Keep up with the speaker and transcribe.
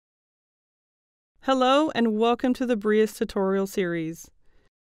Hello and welcome to the Brius tutorial series.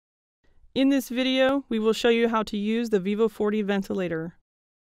 In this video, we will show you how to use the Vivo 40 ventilator.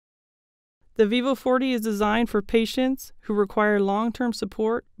 The Vivo 40 is designed for patients who require long-term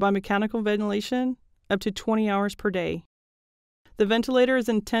support by mechanical ventilation up to 20 hours per day. The ventilator is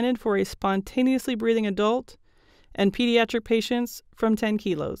intended for a spontaneously breathing adult and pediatric patients from 10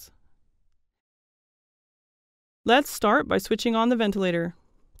 kilos. Let's start by switching on the ventilator,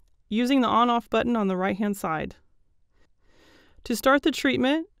 using the on-off button on the right-hand side. To start the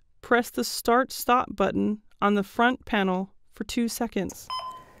treatment, press the Start-Stop button on the front panel for 2 seconds.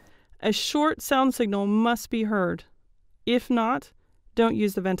 A short sound signal must be heard. If not, don't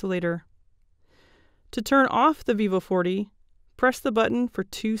use the ventilator. To turn off the Vivo 40, press the button for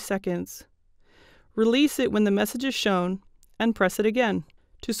 2 seconds. Release it when the message is shown and press it again.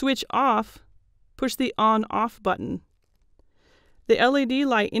 To switch off, push the On-Off button. The LED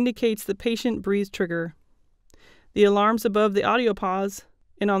light indicates the patient breathe trigger. The alarms above the audio pause,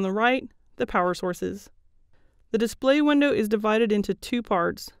 and on the right, the power sources. The display window is divided into 2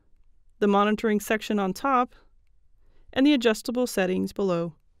 parts, the monitoring section on top and the adjustable settings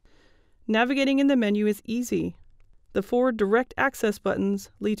below. Navigating in the menu is easy. The 4 direct access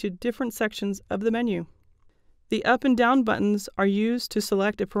buttons lead to different sections of the menu. The up and down buttons are used to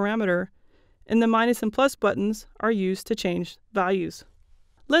select a parameter, and the minus and plus buttons are used to change values.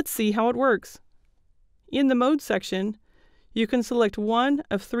 Let's see how it works. In the mode section, you can select one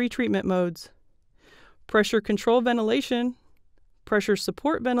of 3 treatment modes: pressure control ventilation, pressure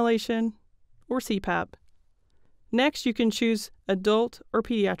support ventilation, or CPAP. Next, you can choose adult or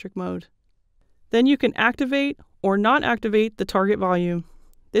pediatric mode. Then you can activate or not activate the target volume.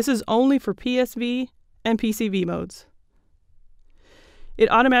 This is only for PSV and PCV modes. It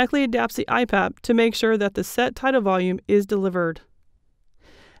automatically adapts the IPAP to make sure that the set tidal volume is delivered.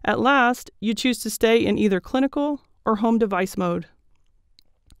 At last, you choose to stay in either clinical or home device mode.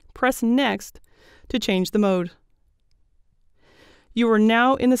 Press Next to change the mode. You are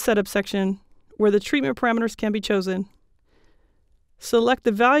now in the Setup section, where the treatment parameters can be chosen. Select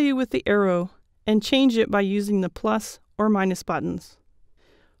the value with the arrow and change it by using the plus or minus buttons.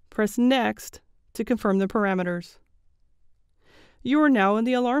 Press Next to confirm the parameters. You are now in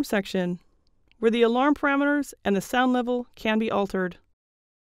the Alarm section, where the alarm parameters and the sound level can be altered.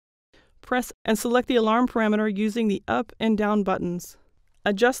 Press and select the alarm parameter using the up and down buttons.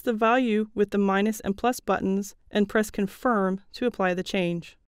 Adjust the value with the minus and plus buttons and press Confirm to apply the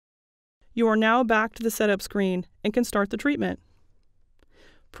change. You are now back to the setup screen and can start the treatment.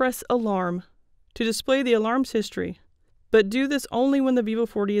 Press Alarm to display the alarm's history, but do this only when the Vivo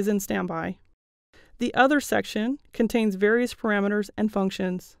 40 is in standby. The Other section contains various parameters and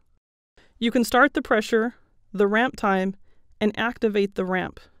functions. You can start the pressure, the ramp time, and activate the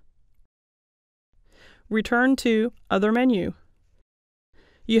ramp. Return to Other menu.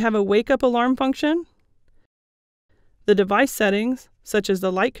 You have a wake-up alarm function, the device settings, such as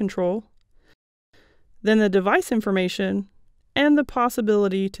the light control, then the device information, and the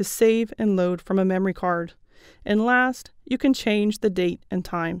possibility to save and load from a memory card. And last, you can change the date and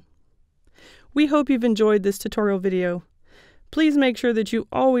time. We hope you've enjoyed this tutorial video. Please make sure that you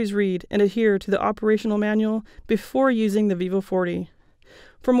always read and adhere to the operational manual before using the Vivo 40.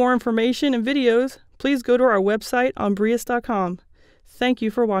 For more information and videos, please go to our website on brius.com. Thank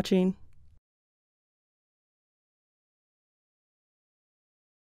you for watching.